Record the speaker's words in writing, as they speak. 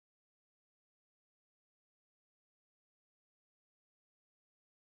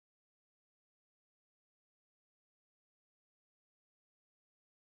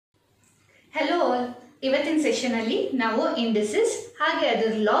Hello all, ಇವತ್ತಿನ ಸೆಷನಲ್ಲಿ ನಾವು indices ಹಾಗೆ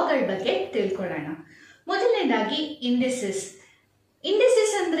ಅದರ ಲಾಗಳ ಬಗ್ಗೆ ತಿಳ್ಕೊಳ್ಳೋಣ. ಮೊದಲನೇದಾಗಿ ಇಂಡಿಸಸ್.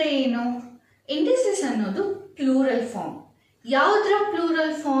 ಇಂಡಿಸಸ್ ಅಂದರೆ ಏನು? ಇಂಡಿಸಸ್ ಅನ್ನೋದು ಪ್ಲೂರಲ್ ಫಾರ್ಮ್. ಯಾವುದರ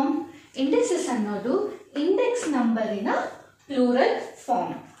ಪ್ಲೂರಲ್ ಫಾರ್ಮ್? ಇಂಡಿಸಸ್ ಅನ್ನೋದು index ನಂಬರಿನ plural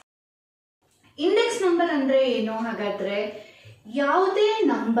form. Index number ಅಂದರೆ ಏನು? ಹಾಗಾದರೆ ಯಾವುದೇ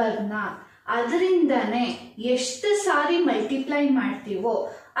ನಂಬರ್ನ ಅದರಿಂದನೇ ಎಷ್ಟು ಸಾರಿ ಮಲ್ಟಿಪ್ಲೈ ಮಾಡ್ತೀವೋ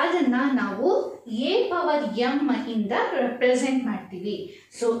ಅದನ್ನ ನಾವು a ಪವರ್ m ಇಂದ ರೆಪ್ರೆಸೆಂಟ್ ಮಾಡ್ತೀವಿ.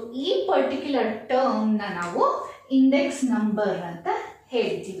 ಸೊ ಈ ಪರ್ಟಿಕ್ಯುಲರ್ ಟರ್ಮ್ನ ನಾವು ಇಂಡೆಕ್ಸ್ ನಂಬರ್ ಅಂತ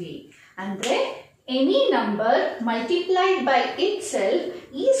ಹೇಳ್ತೀವಿ. ಅಂದರೆ any number multiplied by it self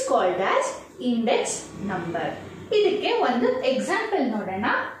is called as index number. ಇದಕ್ಕೆ ಒಂದು ಎಕ್ಸಾಂಪಲ್ ನೋಡೋಣ.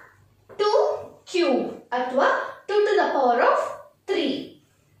 2 ಕ್ಯೂಬ್ ಅಥವಾ 2 to the power of 3.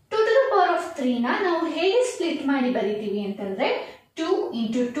 2 to the power of 3 ನ ನಾವು ಹೇಗೆ ಸ್ಪ್ಲಿಟ್ ಮಾಡಿ ಬರಿತೀವಿ ಅಂತಂದ್ರೆ 2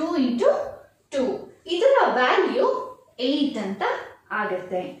 into 2 into 2. ಇದರ ವ್ಯಾಲ್ಯೂ 8 ಅಂತ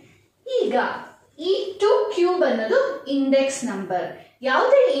ಆಗುತ್ತೆ. ಈಗ ಈ 2 ಕ್ಯೂಬ್ ಅನ್ನೋದು ಇಂಡೆಕ್ಸ್ ನಂಬರ್.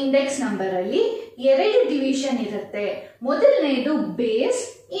 ಯಾವುದೇ ಇಂಡೆಕ್ಸ್ ನಂಬರ್ ಅಲ್ಲಿ 2 ಡಿವಿಷನ್ ಇರುತ್ತೆ. ಮೊದಲನೇದು ಬೇಸ್,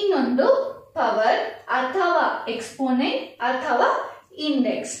 ಇನ್ನೊಂದು ಪವರ್ ಅಥವಾ ಎಕ್ಸ್ಪೋನೆಂಟ್ ಅಥವಾ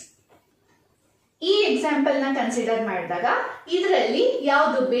ಇಂಡೆಕ್ಸ್. ಈ ಎಕ್ಸಾಂಪಲ್ ನ ಕನ್ಸಿಡರ್ ಮಾಡಿದಾಗ ಇದರಲ್ಲಿ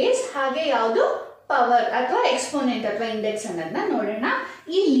ಯಾವುದು ಬೇಸ್ ಹಾಗೆ ಯಾವುದು ಪವರ್ ಅಥವಾ ಎಕ್ಸ್ಪೋನೆಂಟ್ ಅಥವಾ ಇಂಡೆಕ್ಸ್ ಅನ್ನೋದನ್ನ ನೋಡೋಣ.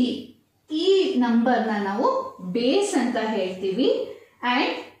 ಇಲ್ಲಿ ಈ ನಂಬರ್ನ ನಾವು ಬೇಸ್ ಅಂತ ಹೇಳ್ತೀವಿ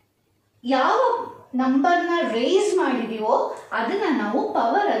ಅಂಡ್ ಯಾವ ನಂಬರ್ನ ರೇಸ್ ಮಾಡಿದೀವೋ ಅದನ್ನ ನಾವು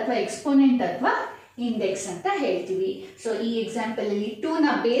ಪವರ್ ಅಥವಾ ಎಕ್ಸ್ಪೋನೆಂಟ್ ಅಥವಾ ಇಂಡೆಕ್ಸ್ ಅಂತ ಹೇಳ್ತೀವಿ. ಸೊ ಈ ಎಕ್ಸಾಂಪಲ್ ಅಲ್ಲಿ 2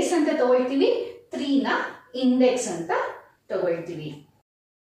 ನ ಬೇಸ್ ಅಂತ ತಗೊಳ್ತೀವಿ, 3 ನ ಇಂಡೆಕ್ಸ್ ಅಂತ ತಗೊಳ್ತೀವಿ.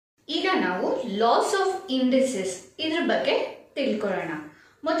 ಈಗ ನಾವು ಲಾಸ್ ಆಫ್ ಇಂಡಿಸಸ್ ಇದ್ರ ಬಗ್ಗೆ ತಿಳ್ಕೊಳ್ಳೋಣ.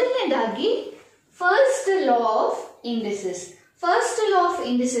 ಮೊದಲನೇದಾಗಿ first law of indices. First law of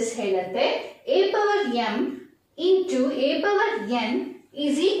indices ಹೇಳುತ್ತೆ a power m into a power n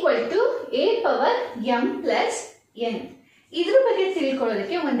is equal to a power m plus n. ಇದ್ರ ಬಗ್ಗೆ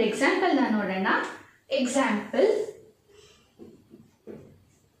ತಿಳ್ಕೊಳ್ಳೋದಕ್ಕೆ ಒಂದು ಎಕ್ಸಾಂಪಲ್ ನ ನೋಡೋಣ. Example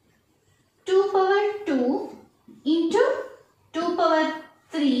 2 power 2 into 2 power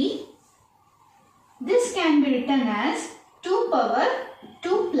 3. This can be written as 2 power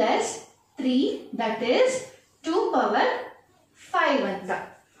 2 plus 3, that is 2 power 5 ಅಂತ.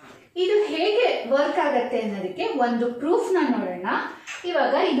 ಇದು ಹೇಗೆ ವರ್ಕ್ ಆಗುತ್ತೆ ಅನ್ನೋದಕ್ಕೆ ಒಂದು ಪ್ರೂಫ್ ನ ನೋಡೋಣ.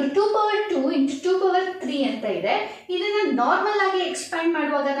 ಇವಾಗ ಇದು 2 ಪವರ್ 2 ಇಂಟು 2 ಪವರ್ 3 ಅಂತ ಇದೆ. ಇದನ್ನ ನಾರ್ಮಲ್ ಆಗಿ ಎಕ್ಸ್ಪ್ಯಾಂಡ್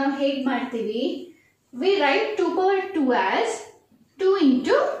ಮಾಡುವಾಗ ನಾವು ಹೇಗೆ ಮಾಡ್ತೀವಿ? V right 2 power 2 as 2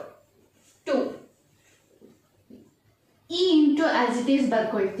 into 2. ಈ ಇಂಟು ಆಸ್ ಇಟ್ ಈಸ್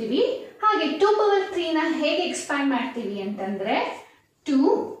ಬರ್ಕೊಳ್ತೀವಿ. ಹಾಗೆ 2 ಪವರ್ 3 ನ ಹೇಗೆ ಎಕ್ಸ್ಪ್ಯಾಂಡ್ ಮಾಡ್ತೀವಿ ಅಂತಂದ್ರೆ 2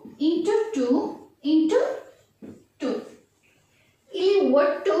 ಇಂಟು 2 ಇಂಟು 2. ಇಲ್ಲಿ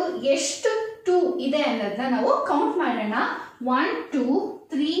ಒಟ್ಟು ಎಷ್ಟು 2 ಇದೆ ಅನ್ನೋದನ್ನ ನಾವು ಕೌಂಟ್ ಮಾಡೋಣ. 1 2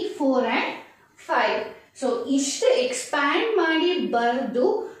 3 4 and 5. ಸೊ ಇಷ್ಟು ಎಕ್ಸ್ಪ್ಯಾಂಡ್ ಮಾಡಿ ಬರೆದು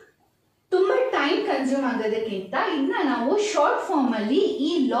ತುಂಬಾ ಟೈಮ್ ಕನ್ಸ್ಯೂಮ್ ಆಗೋದಕ್ಕಿಂತ ಇನ್ನ ನಾವು ಶಾರ್ಟ್ ಫಾರ್ಮ್ ಅಲ್ಲಿ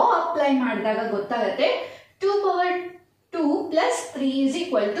ಈ ಲಾ ಅಪ್ಲೈ ಮಾಡಿದಾಗ ಗೊತ್ತಾಗುತ್ತೆ 2 power 2 plus 3 is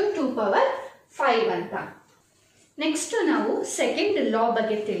equal to 2 power 5 ಅಂತ. ನೆಕ್ಸ್ಟ್ ನಾವು ಸೆಕೆಂಡ್ ಲಾ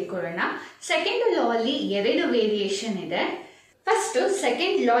ಬಗ್ಗೆ ತಿಳ್ಕೊಳ್ಳೋಣ. ಸೆಕೆಂಡ್ ಲಾ ಅಲ್ಲಿ 2 ವೇರಿಯೇಷನ್ ಇದೆ. ಫಸ್ಟ್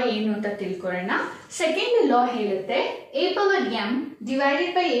ಸೆಕೆಂಡ್ ಲಾ ಏನು ಅಂತ ತಿಳ್ಕೊಳ್ಳೋಣ. ಸೆಕೆಂಡ್ ಲಾ ಹೇಳುತ್ತೆ a power m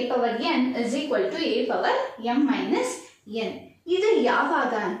divided by a power n is equal to a power m minus n. ಇದು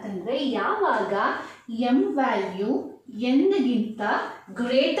ಯಾವಾಗ ಅಂತಂದ್ರೆ ಯಾವಾಗ m ವ್ಯಾಲ್ಯೂ n-ಗಿಂತ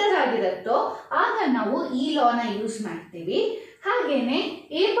ಗ್ರೇಟರ್ ಆಗಿರುತ್ತೋ ಆಗ ನಾವು ಈ ಲಾನ ಯೂಸ್ ಮಾಡ್ತೀವಿ. ಹಾಗೇನೆ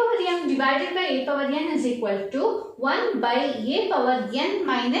a power m divided by a power n is equal to 1 by a power n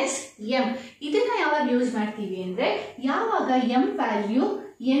minus m. ಇದನ್ನ ಯಾವಾಗ ಯೂಸ್ ಮಾಡ್ತೀವಿ ಅಂದ್ರೆ ಯಾವಾಗ m ವ್ಯಾಲ್ಯೂ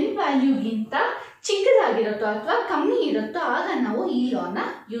n ವ್ಯಾಲ್ಯೂಗಿಂತ ಚಿಕ್ಕದಾಗಿರುತ್ತೋ ಅಥವಾ ಕಮ್ಮಿ ಇರುತ್ತೋ ಆಗ ನಾವು ಈ ಲಾನ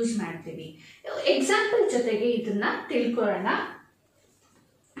ಯೂಸ್ ಮಾಡ್ತೀವಿ. ಎಕ್ಸಾಂಪಲ್ ಜೊತೆಗೆ ಇದನ್ನ ತಿಳ್ಕೊಳ್ಳೋಣ.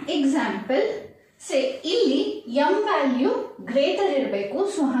 ಎಕ್ಸಾಂಪಲ್ ಇಲ್ಲಿ m ವ್ಯಾಲ್ಯೂ ಗ್ರೇಟರ್ ಇರಬೇಕು.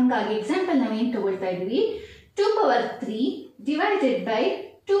 ಸೊ ಹಾಗಾಗಿ ಎಕ್ಸಾಂಪಲ್ ನಾವೇನು ತಗೊಳ್ತಾ ಇದೀವಿ 2 ಪವರ್ 3 ಡಿವೈಡೆಡ್ ಬೈ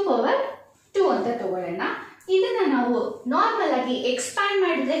 2 ಪವರ್ 2 ಅಂತ ತಗೊಳ್ಳೋಣ. ಇದನ್ನ ನಾವು ನಾರ್ಮಲ್ ಆಗಿ ಎಕ್ಸ್ಪ್ಯಾಂಡ್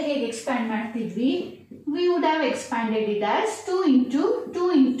ಮಾಡಿದ್ರೆ ಹೇಗೆ ಎಕ್ಸ್ಪ್ಯಾಂಡ್ ಮಾಡ್ತಿದ್ವಿ? We would have expanded it as 2 into 2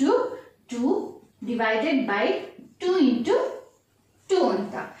 into 2 divided by 2 into 2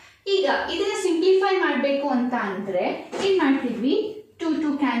 ಅಂತ. ಈಗ ಇದನ್ನ ಸಿಂಪ್ಲಿಫೈ ಮಾಡಬೇಕು ಅಂತ ಅಂದ್ರೆ ಏನ್ ಮಾಡ್ತಿದ್ವಿ? 2 2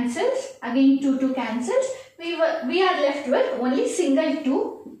 cancels, again 2 2 cancels, we are left with only single 2.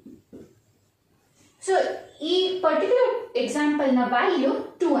 So ಈ ಪರ್ಟಿಕ್ಯುಲರ್ ಎಕ್ಸಾಂಪಲ್ ನ ವ್ಯಾಲ್ಯೂ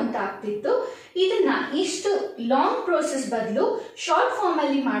 2 ಅಂತ ಆಗ್ತಿತ್ತು. ಇದನ್ನ ಇಷ್ಟು ಲಾಂಗ್ ಪ್ರೋಸೆಸ್ ಬದಲು ಶಾರ್ಟ್ ಫಾರ್ಮ್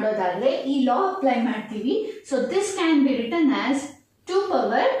ಅಲ್ಲಿ ಮಾಡೋದಾದ್ರೆ ಈ ಲಾ ಅಪ್ಲೈ ಮಾಡ್ತೀವಿ. So this can be return as 2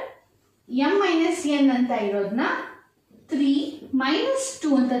 power m minus n ಅಂತ ಇರೋದನ್ನ 3 minus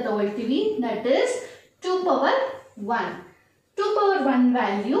 2 ಅಂತ ತಗೊಳ್ತೀವಿ. That is 2 power 1. 2 power 1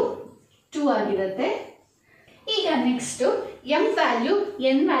 value 2 ಆಗಿರುತ್ತೆ. ಈಗ ನೆಕ್ಸ್ಟ್ m ವ್ಯಾಲ್ಯೂ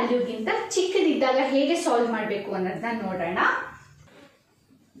n ವ್ಯಾಲ್ಯೂಗಿಂತ ಚಿಕ್ಕದಿದ್ದಾಗ ಹೇಗೆ ಸಾಲ್ವ್ ಮಾಡಬೇಕು ಅನ್ನೋದನ್ನ ನೋಡೋಣ.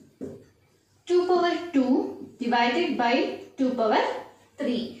 2 power 2 divided by 2 power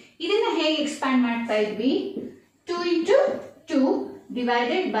 3. ಇದನ್ನ ಹೇಗೆ ಎಕ್ಸ್ಪ್ಯಾಂಡ್ ಮಾಡ್ತಾ ಇದ್ವಿ? 2 into 2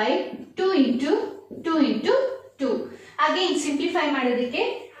 divided by 2 into 2 into 2. Again simplify ಮಾಡೋದಕ್ಕೆ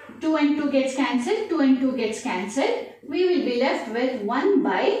 2 and 2 gets cancelled, 2 and 2 gets cancelled. We will be left with 1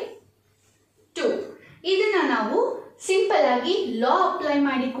 by 2. ಇದನ್ನ ನಾವು ಸಿಂಪಲ್ ಆಗಿ ಲಾ ಅಪ್ಲೈ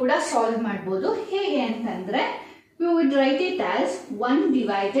ಮಾಡಿ ಕೂಡ ಸಾಲ್ವ್ ಮಾಡಬಹುದು. ಹೇಗೆ ಅಂತಂದ್ರೆ we would write it as 1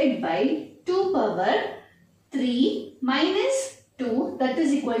 divided by 2 power 3 minus 2, that is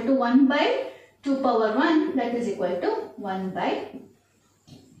equal to 1 by 2 power 1, that is equal to 1 by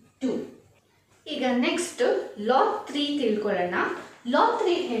 2. ಈಗ next log 3 ತಿಳ್ಕೊಳ್ಳೋಣ. log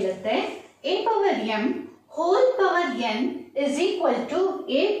 3 ಹೇಳುತ್ತೆ a power m whole power n is equal to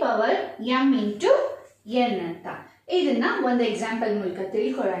a power m into n ಅಂತ. ಇದನ್ನ ಒಂದು example ಮೂಲಕ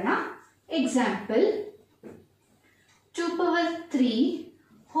ತಿಳ್ಕೊಳ್ಳೋಣ. Example 2 power 3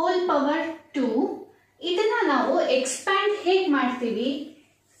 whole power 2. ಇದನ್ನ ನಾವು ಎಕ್ಸ್ಪ್ಯಾಂಡ್ ಹೇಗೆ ಮಾಡ್ತೀವಿ?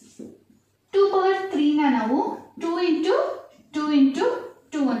 2 power 3 ನ ನಾವು 2 into 2 into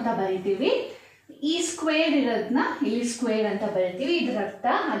 2 ಅಂತ ಬರೀತೀವಿ. ಈ ಸ್ಕ್ವೇರ್ ಇರೋದನ್ನ ಇಲ್ಲಿ ಸ್ಕ್ವೇರ್ ಅಂತ ಬರೀತೀವಿ. ಇದರ ಅರ್ಥ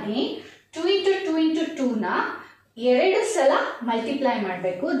ಹಾಗೆ 2 into 2 into 2 ನ ಎರಡು ಸಲ ಮಲ್ಟಿಪ್ಲೈ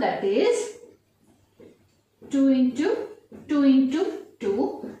ಮಾಡಬೇಕು. That is 2 into 2 into 2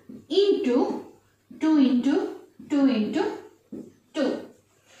 into 2 into 2 into 2.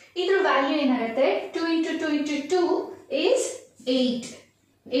 ಇದರ ವ್ಯಾಲ್ಯೂ ಏನಾಗುತ್ತೆ? 2 into 2 into 2 is 8.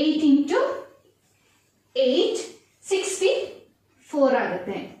 8 into 8 64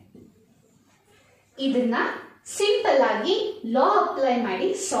 ಆಗುತ್ತೆ. ಇದನ್ನ ಸಿಂಪಲ್ ಆಗಿ ಲಾ ಅಪ್ಲೈ ಮಾಡಿ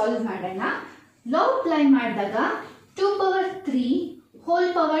ಸಾಲ್ವ್ ಮಾಡೋಣ. ಲಾ ಅಪ್ಲೈ ಮಾಡಿದಾಗ 2 power 3 whole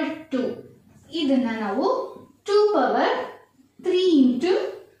power 2. ಇದನ್ನ ನಾವು 2 power 3 into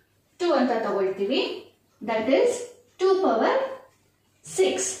 2 ಅಂತ ತಗೊಳ್ತೀವಿ. That is 2 power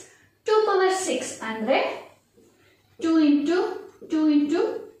 6. 2 power 6 ಅಂದ್ರೆ 2 into 2 into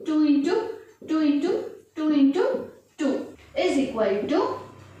 2 into 2 into 2 into 2 is equal to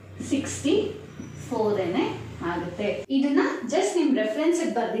 64 ಆಗುತ್ತೆ. ಇದನ್ನ ಜಸ್ಟ್ ನಿಮ್ ರೆಫರೆನ್ಸ್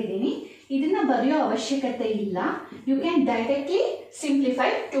ಬರ್ದಿದ್ದೀನಿ. ಇದನ್ನ ಬರೆಯೋ ಅವಶ್ಯಕತೆ ಇಲ್ಲ. You can directly simplify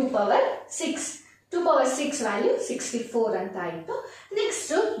 2 power 6. 2 power 6 value 64 ಅಂತ ಆಯಿತು.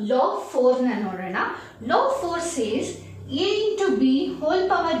 ನೆಕ್ಸ್ಟ್ log 4 ನ ನೋಡೋಣ. log 4 says a into b whole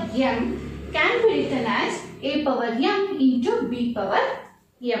power m can be written as a power m into b power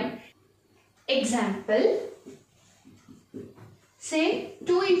m. Example, say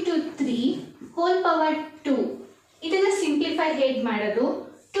 2 into 3 whole power 2. ಇದನ್ನ simplify ಹೇಗೆ ಮಾಡೋದು?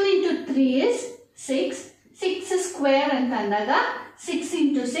 2 into 3 is 6. 6 square ಅಂತ ಅಂದಾಗ 6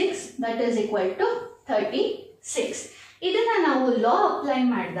 into 6 that is equal to 36. ಇದನ್ನ ನಾವು ಲಾ apply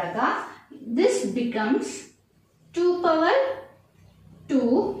ಮಾಡಿದಾಗ this becomes 2 power 2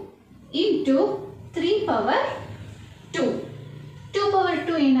 into 3 power 2. 2 power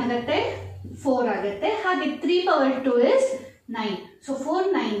 2 ಏನಾಗುತ್ತೆ? 4 ಆಗುತ್ತೆ. ಹಾಗೆ 3 power 2 is 9. So 4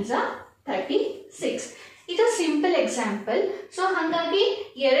 9s are 36. ಇದು ಸಿಂಪಲ್ ಎಕ್ಸಾಂಪಲ್. ಸೊ ಹಾಗಾಗಿ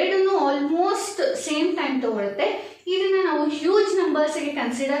ಎರಡನ್ನೂ ಆಲ್ಮೋಸ್ಟ್ ಸೇಮ್ ಟೈಮ್ ತಗೊಳುತ್ತೆ. ಇದನ್ನ ನಾವು ಹ್ಯೂಜ್ ನಂಬರ್ಸ್ ಗೆ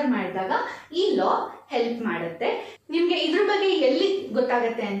ಕನ್ಸಿಡರ್ ಮಾಡಿದಾಗ ಈ ಲಾ ಹೆಲ್ಪ್ ಮಾಡುತ್ತೆ. ನಿಮ್ಗೆ ಇದ್ರ ಬಗ್ಗೆ ಎಲ್ಲಿ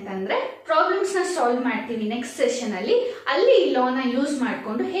ಗೊತ್ತಾಗುತ್ತೆ ಅಂತಂದ್ರೆ ಪ್ರಾಬ್ಲಮ್ಸ್ ನ ಸಾಲ್ವ್ ಮಾಡ್ತೀವಿ ನೆಕ್ಸ್ಟ್ ಸೆಷನ್ ಅಲ್ಲಿ. ಅಲ್ಲಿ ಈ ಲಾನ ಯೂಸ್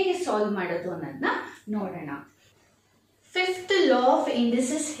ಮಾಡಿಕೊಂಡು ಹೇಗೆ ಸಾಲ್ವ್ ಮಾಡೋದು ಅನ್ನೋದನ್ನ ನೋಡೋಣ. ಫಿಫ್ತ್ ಲಾ ಆಫ್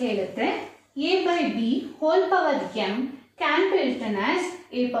ಇಂಡಿಸಸ್ ಹೇಳುತ್ತೆ a by b whole power m can be written as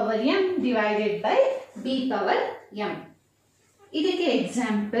a power m divided by b power m. ಇದಕ್ಕೆ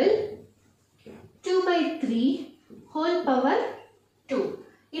ಎಕ್ಸಾಂಪಲ್ 2 by 3 whole power 2.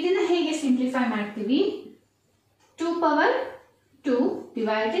 ಇದನ್ನ ಹೇಗೆ ಸಿಂಪ್ಲಿಫೈ ಮಾಡ್ತೀವಿ? 2 power 2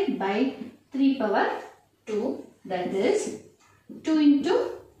 divided by 3 power 2, that is 2 into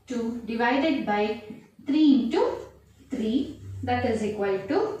 2 divided by 3 into 3, that is equal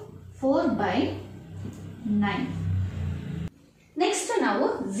to 4 by 9. Next ನಾವು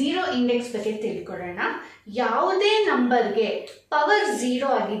zero index ಬಗ್ಗೆ ತಿಳ್ಕೊಳ್ಳೋಣ. ಯಾವುದೇ ನಂಬರ್ಗೆ power 0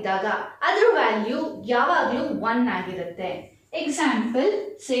 ಆಗಿದ್ದಾಗ ಅದರ ವ್ಯಾಲ್ಯೂ ಯಾವಾಗಲೂ 1 ಆಗಿರುತ್ತೆ. Example,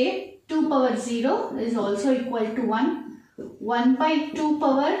 say 2 power 0 is also equal to 1. 1 by 2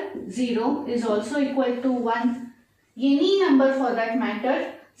 power 0 is also equal to 1. Any number for that matter,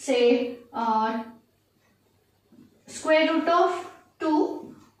 say square root of 2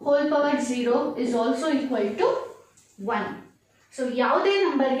 whole power 0 is also equal to 1. So ಯಾವುದೇ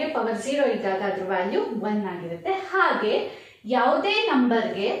ನಂಬರ್ಗೆ power 0 ಇದ್ದಾಗ ಅದ್ರ value 1 ಆಗಿರುತ್ತೆ. ಹಾಗೆ ಯಾವುದೇ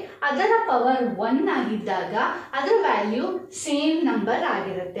ನಂಬರ್ಗೆ ಅದರ power 1 ಆಗಿದ್ದಾಗ ಅದರ ವ್ಯಾಲ್ಯೂ ಸೇಮ್ ನಂಬರ್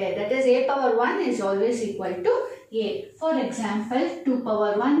ಆಗಿರುತ್ತೆ. That is a power 1 is always equal to a. For example, 2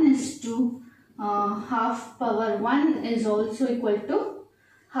 power 1 is 2. Half power 1 is also equal to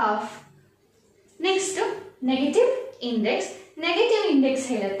half. Next, negative index. Negative index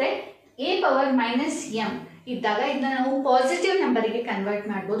ಹೇಳುತ್ತೆ a power minus m ಇದ್ದಾಗ ಇದನ್ನ ನಾವು positive ನಂಬರಿಗೆ convert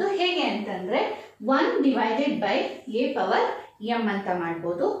ಮಾಡ್ಬೋದು. ಹೇಗೆ ಅಂತಂದ್ರೆ 1 divided by a power m ಅಂತ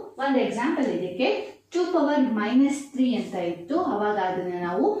ಮಾಡ್ಬೋದು. ಒಂದು ಎಕ್ಸಾಂಪಲ್ ಇದಕ್ಕೆ 2 power minus 3 ಅಂತ ಇತ್ತು, ಅವಾಗ ಅದನ್ನ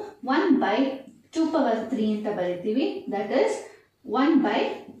ನಾವು 1 by 2 power 3 ಅಂತ ಬರೀತೀವಿ. That is 1 by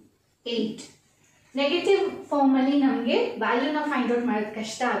 8. Negative form ಅಲ್ಲಿ ನಮಗೆ ವ್ಯಾಲ್ಯೂನ ಫೈಂಡ್ ಔಟ್ ಮಾಡೋದು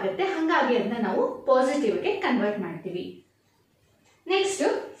ಕಷ್ಟ ಆಗುತ್ತೆ, ಹಾಗಾಗಿ ಅದನ್ನ ನಾವು ಪಾಸಿಟಿವ್ಗೆ ಕನ್ವರ್ಟ್ ಮಾಡ್ತೀವಿ. Next,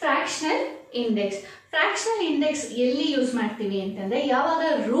 fractional index. Fractional index ಎಲ್ಲಿ ಯೂಸ್ ಮಾಡ್ತೀವಿ ಅಂತಂದ್ರೆ ಯಾವಾಗ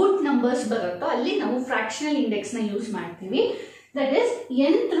ರೂಟ್ ನಂಬರ್ಸ್ ಬರುತ್ತೋ ಅಲ್ಲಿ ನಾವು ಫ್ರಾಕ್ಷನಲ್ ಇಂಡೆಕ್ಸ್ ನ ಯೂಸ್ ಮಾಡ್ತೀವಿ. That is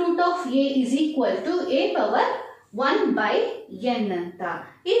nth root of a is equal to a power 1 by n ಅಂತ.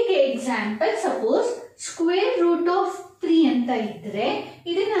 ಇದಕ್ಕೆ example suppose square root of 3 ಅಂತ ಇದ್ರೆ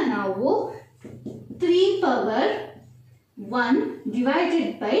ಇದನ್ನ ನಾವು 3 ಪವರ್ 1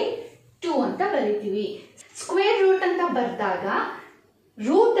 ಡಿವೈಡೆಡ್ ಬೈ 2 ಅಂತ ಬರೀತೀವಿ. ಸ್ಕ್ವೇರ್ ರೂಟ್ ಅಂತ ಬರೆದಾಗ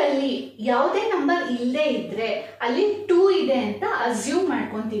ರೂಟ್ ಅಲ್ಲಿ ಯಾವುದೇ ನಂಬರ್ ಇಲ್ಲದೆ ಇದ್ರೆ ಅಲ್ಲಿ 2 ಇದೆ ಅಂತ ಅಸ್ಯೂಮ್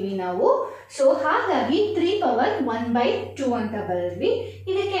ಮಾಡ್ಕೊಂತೀವಿ ನಾವು. ಸೊ ಹಾಗಾಗಿ 3 ಪವರ್ 1 by 2 ಅಂತ ಬರೆದ್ವಿ.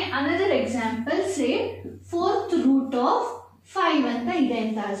 ಇದಕ್ಕೆ another example say 4th root of 5 ಅಂತ ಇದೆ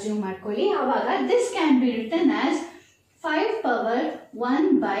ಅಂತ ಅಸ್ಯೂಮ್ ಮಾಡ್ಕೊಳ್ಳಿ. ಆವಾಗ this can be return as 5 power 1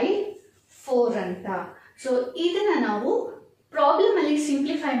 by 4 ಅಂತ. ಸೊ ಇದನ್ನ ನಾವು ಪ್ರಾಬ್ಲಮ್ ಅಲ್ಲಿ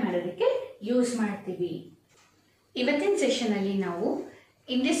ಸಿಂಪ್ಲಿಫೈ ಮಾಡೋದಕ್ಕೆ ಯೂಸ್ ಮಾಡ್ತೀವಿ. ಇವತ್ತಿನ ಸೆಷನ್ ಅಲ್ಲಿ ನಾವು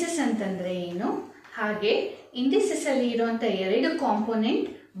ಇಂಡಿಸಸ್ ಅಂತಂದ್ರೆ ಏನು, ಹಾಗೆ ಇಂಡಿಸಸ್ ಅಲ್ಲಿ ಇರುವಂತ 2 ಕಾಂಪೋನೆಂಟ್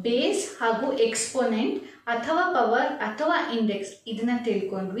ಬೇಸ್ ಹಾಗೂ ಎಕ್ಸ್ಪೋನೆಂಟ್ ಅಥವಾ ಪವರ್ ಅಥವಾ ಇಂಡೆಕ್ಸ್ ಇದನ್ನ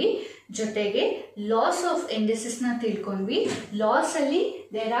ತಿಳ್ಕೊಂಡ್ವಿ. ಜೊತೆಗೆ ಲಾಸ್ ಆಫ್ ಇಂಡಿಸಸ್ ನ ತಿಳ್ಕೊಂಡ್ವಿ. ಲಾಸ್ ಅಲ್ಲಿ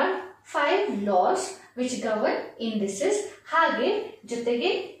there are 5 laws which govern indices. ಹಾಗೆ ಜೊತೆಗೆ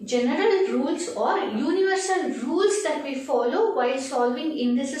general rules R universal rules that we follow while solving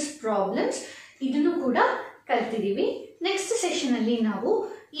indices problems ಇದನ್ನು ಕೂಡ ಕಲ್ತಿದ್ದೀವಿ. ನೆಕ್ಸ್ಟ್ ಸೆಷನ್ ಅಲ್ಲಿ ನಾವು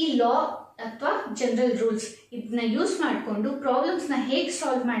ಈ ಲಾ ಅಥವಾ ಜನರಲ್ ರೂಲ್ಸ್ ಇದನ್ನ ಯೂಸ್ ಮಾಡಿಕೊಂಡು ಪ್ರಾಬ್ಲಮ್ಸ್ ನ ಹೇಗೆ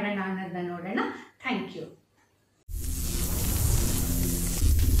ಸಾಲ್ವ್ ಮಾಡೋಣ ಅನ್ನೋದನ್ನ ನೋಡೋಣ. Thank you.